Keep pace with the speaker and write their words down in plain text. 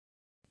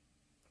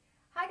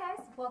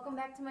welcome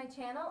back to my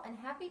channel and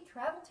happy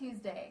Travel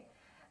Tuesday.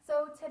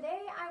 So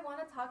today I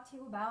want to talk to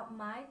you about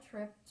my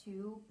trip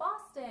to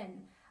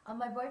Boston.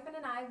 My boyfriend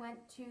and I went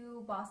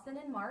to Boston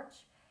in March,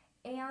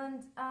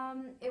 and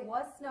it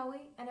was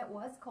snowy and it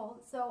was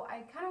cold, so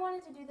I kind of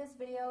wanted to do this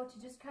video to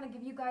just kind of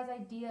give you guys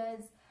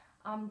ideas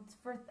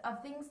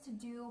of things to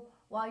do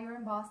while you're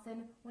in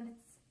Boston when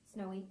it's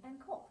snowy and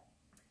cold.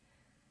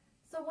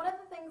 So one of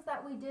the things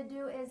that we did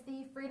do is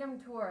the Freedom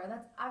Tour.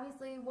 That's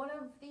obviously one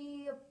of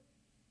the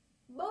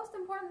most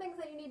important things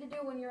that you need to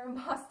do when you're in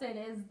Boston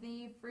is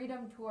the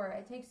Freedom Tour.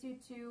 It takes you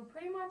to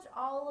pretty much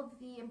all of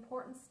the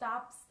important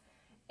stops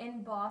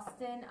in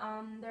Boston.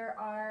 There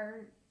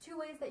are two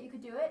ways that you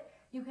could do it.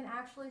 You can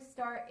actually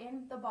start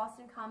in the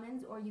Boston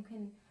Commons, or you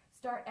can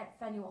start at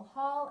Faneuil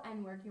Hall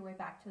and work your way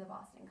back to the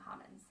Boston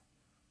Commons.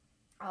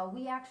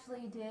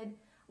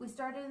 We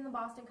started in the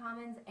Boston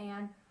Commons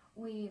and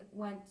we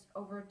went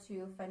over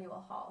to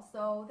Faneuil Hall.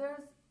 So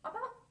there's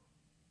about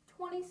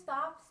 20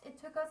 stops. It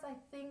took us, I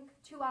think,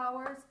 2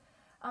 hours.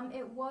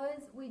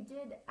 We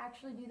did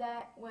actually do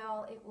that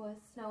while it was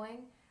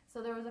snowing.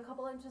 So there was a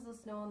couple inches of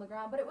snow on the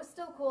ground, but it was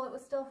still cool. It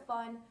was still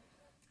fun.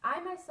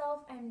 I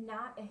myself am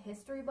not a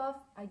history buff.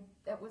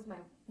 That was my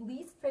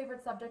least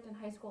favorite subject in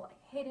high school.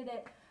 I hated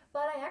it,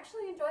 but I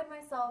actually enjoyed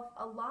myself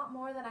a lot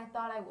more than I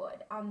thought I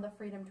would on the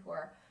Freedom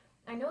Tour.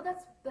 I know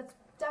that's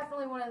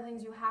definitely one of the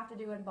things you have to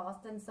do in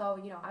Boston, so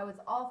I was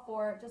all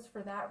for it just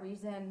for that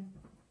reason,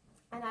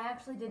 and I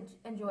actually did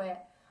enjoy it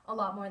a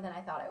lot more than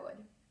I thought I would.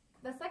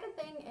 The second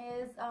thing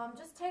is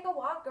just take a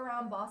walk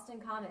around Boston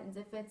Commons.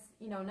 If it's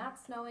not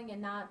snowing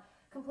and not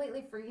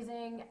completely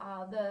freezing,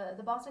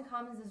 the Boston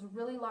Commons is a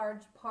really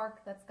large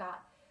park that's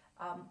got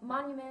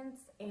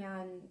monuments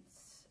and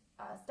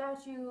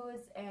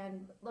statues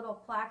and little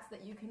plaques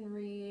that you can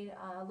read,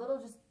 little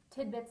just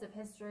tidbits of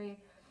history,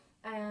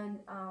 and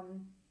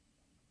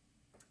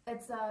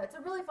it's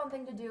a really fun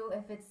thing to do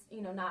if it's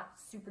not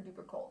super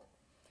duper cold.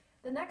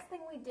 The next thing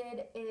we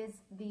did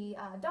is the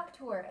duck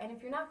tour, and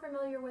if you're not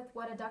familiar with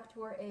what a duck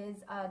tour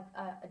is, a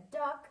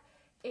duck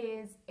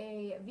is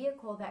a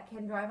vehicle that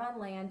can drive on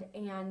land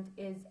and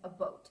is a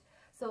boat.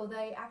 So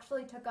they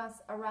actually took us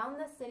around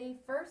the city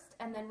first,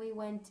 and then we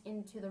went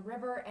into the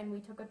river and we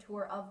took a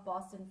tour of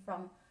Boston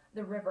from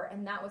the river,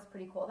 and that was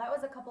pretty cool. That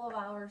was a couple of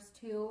hours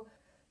too.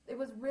 It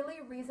was really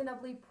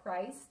reasonably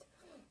priced.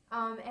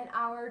 And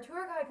our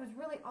tour guide was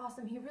really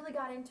awesome. He really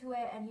got into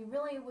it and he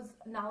really was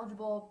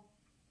knowledgeable.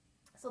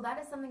 So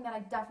that is something that I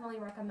definitely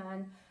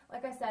recommend.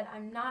 Like I said,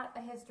 I'm not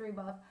a history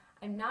buff.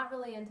 I'm not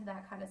really into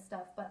that kind of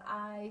stuff, but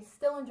I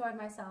still enjoyed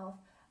myself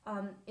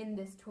in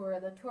this tour.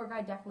 The tour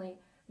guide definitely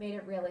made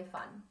it really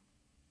fun.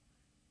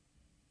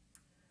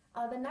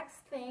 The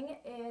next thing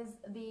is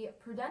the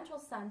Prudential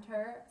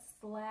Center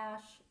 /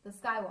 the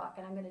Skywalk,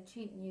 and I'm going to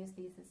cheat and use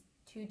these as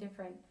two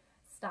different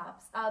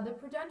stops. The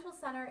Prudential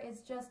Center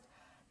is just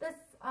this,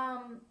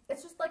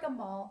 it's just like a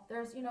mall.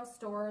 There's,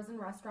 stores and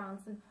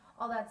restaurants and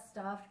all that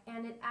stuff,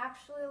 and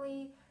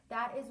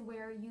that is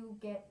where you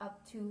get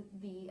up to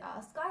the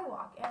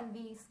Skywalk, and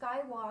the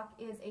Skywalk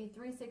is a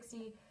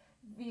 360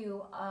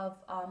 view of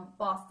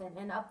Boston,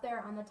 and up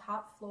there on the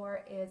top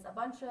floor is a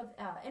bunch of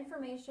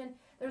information.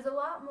 There's a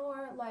lot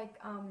more like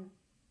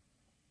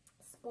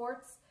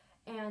sports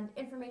and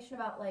information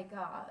about like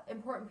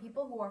important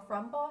people who are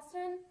from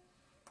Boston.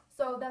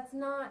 So that's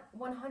not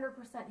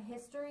 100%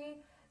 history.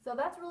 So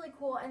that's really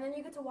cool, and then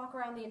you get to walk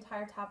around the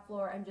entire top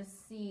floor and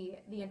just see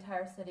the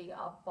entire city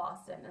of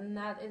Boston, and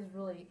that's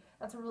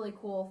a really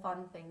cool,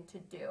 fun thing to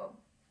do.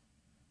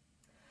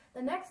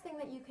 The next thing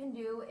that you can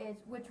do is,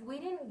 which we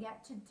didn't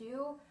get to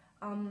do,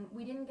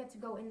 we didn't get to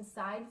go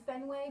inside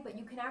Fenway, but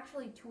you can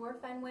actually tour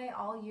Fenway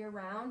all year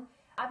round.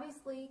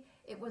 Obviously,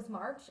 it was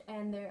March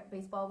and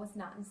baseball was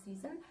not in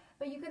season,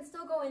 but you can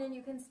still go in and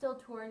you can still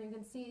tour and you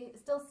can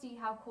still see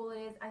how cool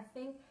it is. I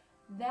think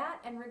that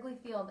and Wrigley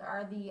Field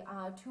are the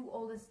two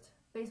oldest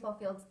baseball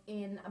fields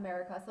in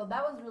America, so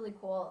that was really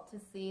cool to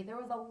see. There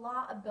was a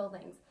lot of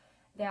buildings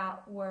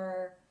that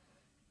were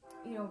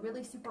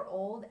really super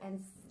old and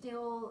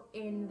still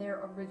in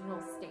their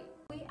original state.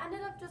 We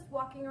ended up just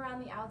walking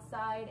around the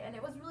outside, and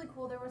it was really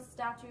cool. There were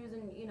statues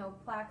and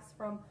plaques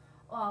from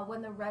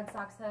when the Red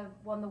Sox have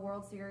won the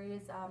World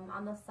Series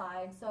on the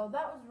side, so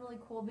that was really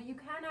cool. But you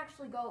can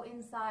actually go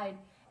inside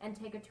and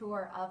take a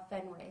tour of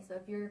Fenway, so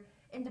if you're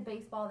into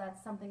baseball,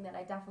 that's something that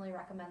I definitely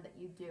recommend that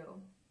you do.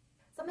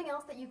 Something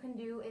else that you can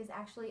do is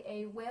actually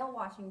a whale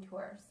watching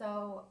tour.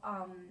 So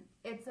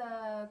it's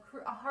a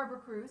harbor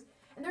cruise,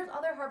 and there's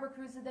other harbor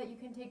cruises that you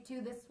can take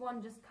too. This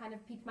one just kind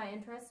of piqued my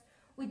interest.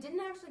 We didn't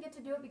actually get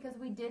to do it because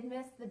we did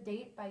miss the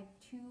date by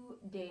 2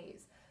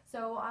 days.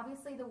 So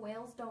obviously the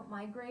whales don't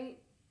migrate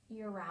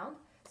year-round,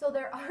 so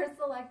there are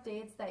select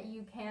dates that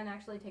you can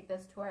actually take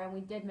this tour, and we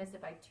did miss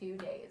it by 2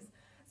 days.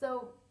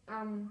 So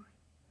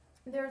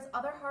there's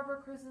other harbor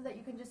cruises that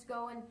you can just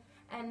go and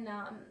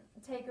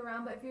take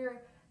around, but if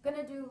you're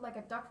gonna do like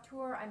a duck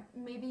tour,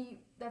 maybe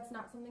that's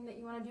not something that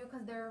you want to do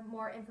because they're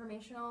more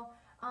informational,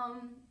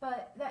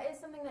 but that is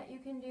something that you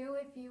can do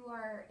if you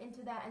are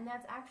into that, and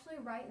that's actually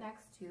right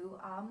next to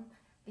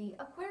the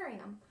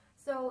aquarium.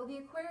 So the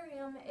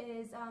aquarium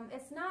is,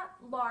 it's not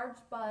large,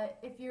 but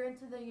if you're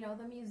into the,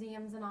 the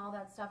museums and all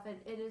that stuff,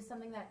 it is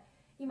something that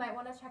you might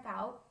want to check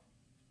out.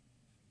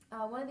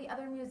 One of the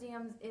other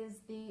museums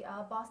is the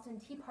Boston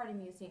Tea Party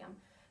Museum.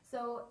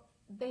 So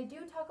they do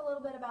talk a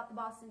little bit about the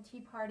Boston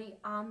Tea Party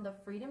on the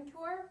Freedom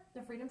Tour,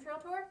 the Freedom Trail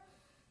Tour.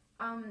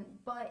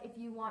 But if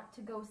you want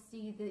to go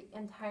see the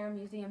entire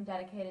museum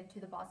dedicated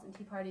to the Boston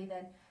Tea Party,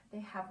 then they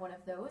have one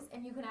of those,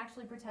 and you can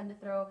actually pretend to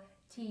throw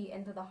tea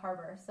into the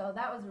harbor. So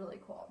that was really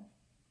cool.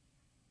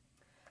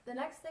 The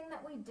next thing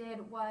that we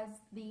did was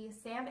the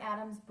Sam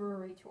Adams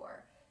Brewery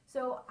Tour.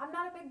 So I'm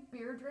not a big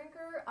beer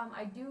drinker.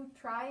 I do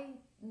try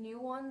new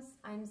ones.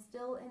 I'm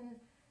still in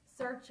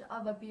search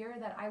of a beer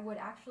that I would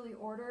actually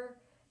order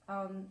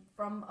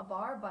from a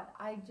bar, but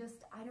I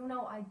don't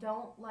know, I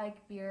don't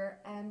like beer,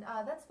 and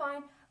that's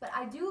fine, but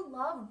I do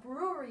love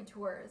brewery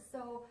tours.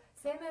 So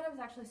Sam Adams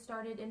actually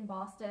started in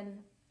Boston,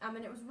 and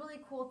it was really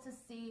cool to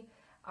see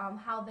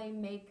how they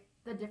make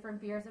the different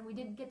beers, and we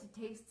did get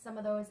to taste some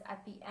of those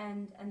at the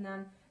end, and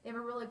then they have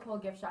a really cool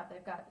gift shop.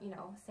 They've got,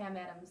 Sam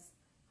Adams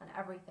on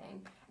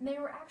everything, and they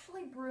were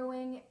actually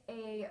brewing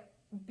a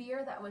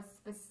beer that was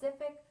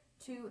specific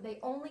to, they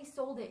only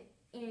sold it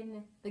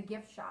in the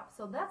gift shop.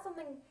 So that's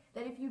something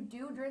that if you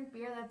do drink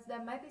beer,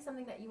 that might be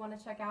something that you want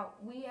to check out.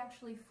 We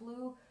actually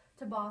flew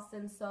to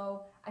Boston,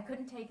 so I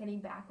couldn't take any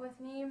back with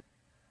me.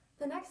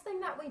 The next thing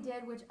that we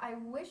did, which I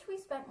wish we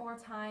spent more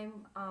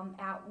time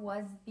at,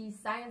 was the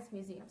Science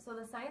Museum. So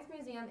the Science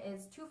Museum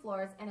is 2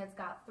 floors, and it's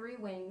got 3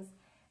 wings,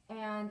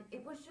 and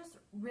it was just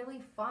really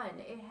fun.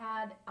 It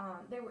had,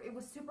 it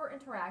was super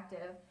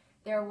interactive.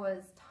 There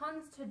was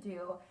tons to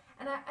do,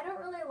 and I don't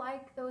really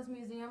like those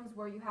museums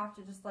where you have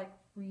to just like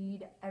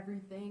read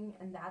everything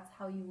and that's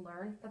how you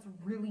learn. That's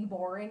really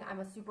boring.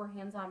 I'm a super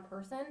hands-on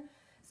person.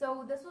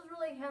 So this was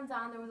really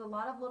hands-on. There was a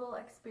lot of little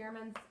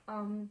experiments.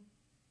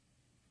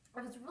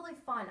 It was really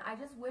fun. I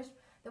just wish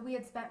that we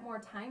had spent more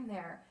time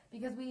there,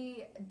 because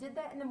we did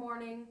that in the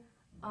morning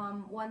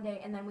one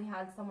day, and then we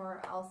had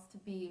somewhere else to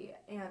be,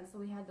 and so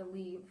we had to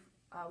leave.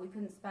 We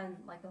couldn't spend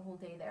like the whole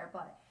day there,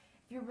 but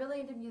if you're really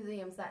into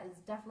museums, that is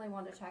definitely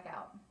one to check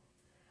out.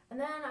 And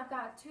then I've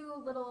got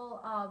 2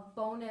 little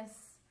bonus,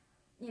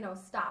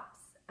 stops.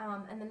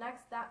 And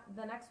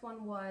the next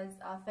one was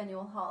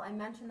Faneuil Hall. I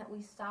mentioned that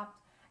we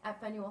stopped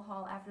at Faneuil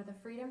Hall after the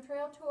Freedom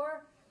Trail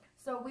Tour.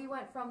 So we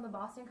went from the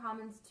Boston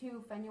Commons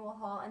to Faneuil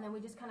Hall, and then we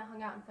just kind of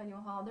hung out in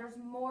Faneuil Hall. There's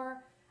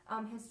more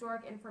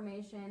historic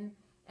information,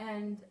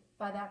 and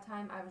by that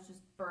time I was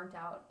just burnt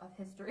out of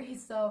history.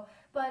 So,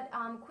 but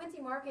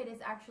Quincy Market is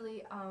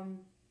actually,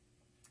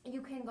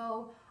 you can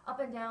go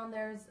up and down.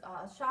 There's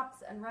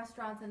shops and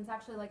restaurants, and it's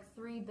actually like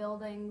 3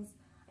 buildings.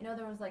 I know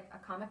there was like a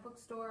comic book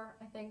store,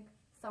 I think,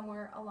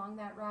 somewhere along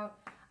that route.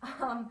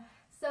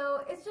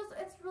 So it's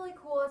really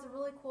cool. It's a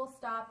really cool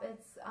stop.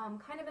 It's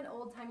kind of an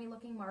old-timey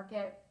looking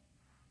market.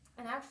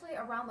 And actually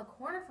around the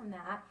corner from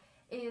that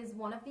is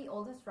one of the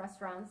oldest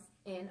restaurants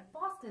in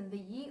Boston, the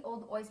Ye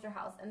Old Oyster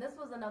House. And this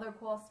was another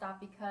cool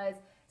stop because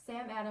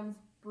Sam Adams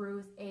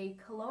brews a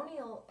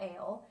colonial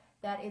ale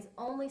that is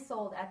only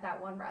sold at that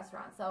one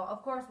restaurant. So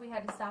of course we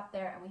had to stop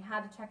there and we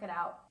had to check it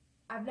out.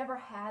 I've never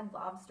had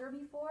lobster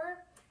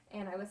before,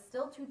 and I was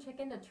still too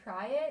chicken to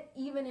try it,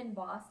 even in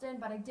Boston,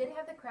 but I did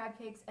have the crab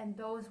cakes, and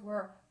those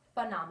were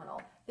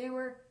phenomenal. They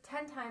were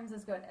 10 times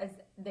as good as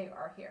they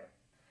are here.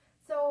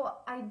 So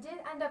I did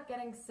end up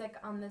getting sick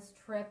on this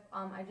trip.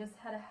 I just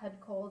had a head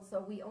cold,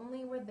 so we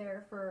only were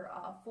there for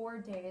 4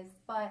 days,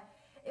 but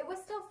it was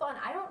still fun.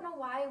 I don't know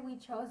why we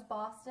chose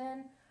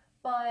Boston,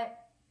 but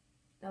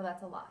no,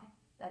 that's a lie.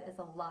 That is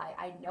a lie.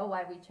 I know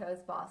why we chose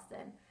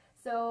Boston.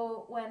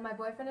 So when my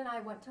boyfriend and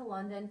I went to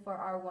London for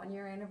our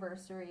 1-year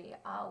anniversary,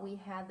 we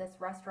had this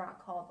restaurant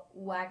called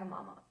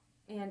Wagamama,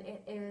 and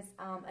it is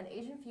an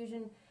Asian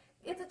fusion.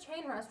 It's a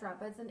chain restaurant,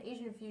 but it's an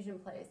Asian fusion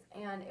place,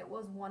 and it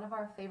was one of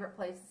our favorite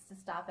places to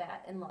stop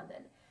at in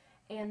London.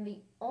 And the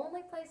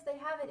only place they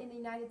have it in the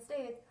United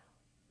States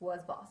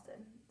was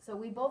Boston. So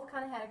we both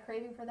kind of had a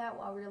craving for that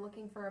while we were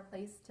looking for a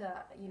place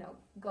to,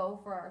 go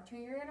for our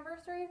 2-year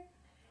anniversary,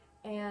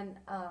 and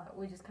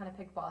we just kind of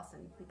picked Boston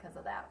because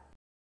of that.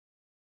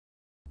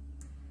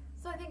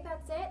 So I think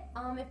that's it.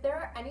 If there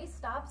are any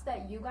stops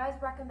that you guys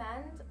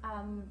recommend,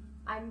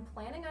 I'm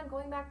planning on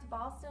going back to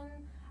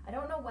Boston. I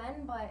don't know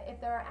when, but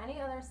if there are any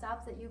other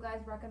stops that you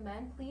guys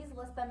recommend, please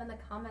list them in the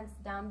comments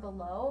down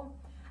below.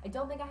 I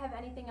don't think I have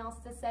anything else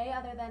to say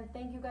other than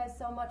thank you guys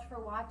so much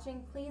for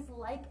watching. Please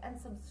like and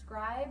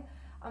subscribe.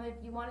 If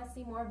you want to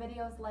see more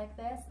videos like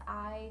this,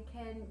 I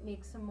can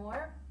make some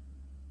more.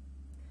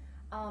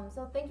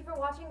 So thank you for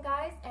watching,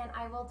 guys, and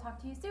I will talk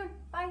to you soon.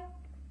 Bye!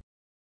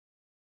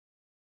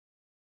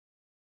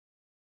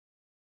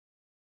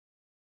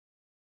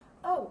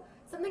 Oh,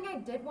 something I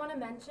did want to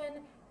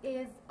mention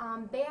is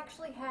they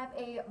actually have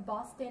a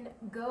Boston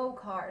Go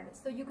card.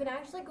 So you can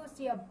actually go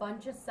see a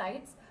bunch of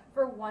sites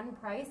for one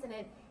price, and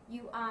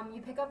you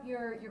pick up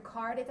your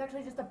card. It's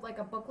actually just like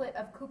a booklet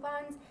of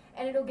coupons,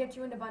 and it'll get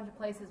you into a bunch of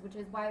places, which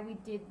is why we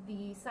did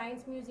the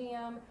Science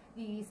Museum,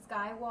 the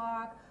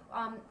Skywalk.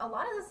 a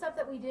lot of the stuff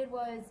that we did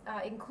was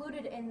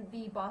included in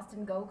the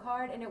Boston Go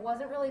card, and it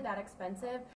wasn't really that expensive.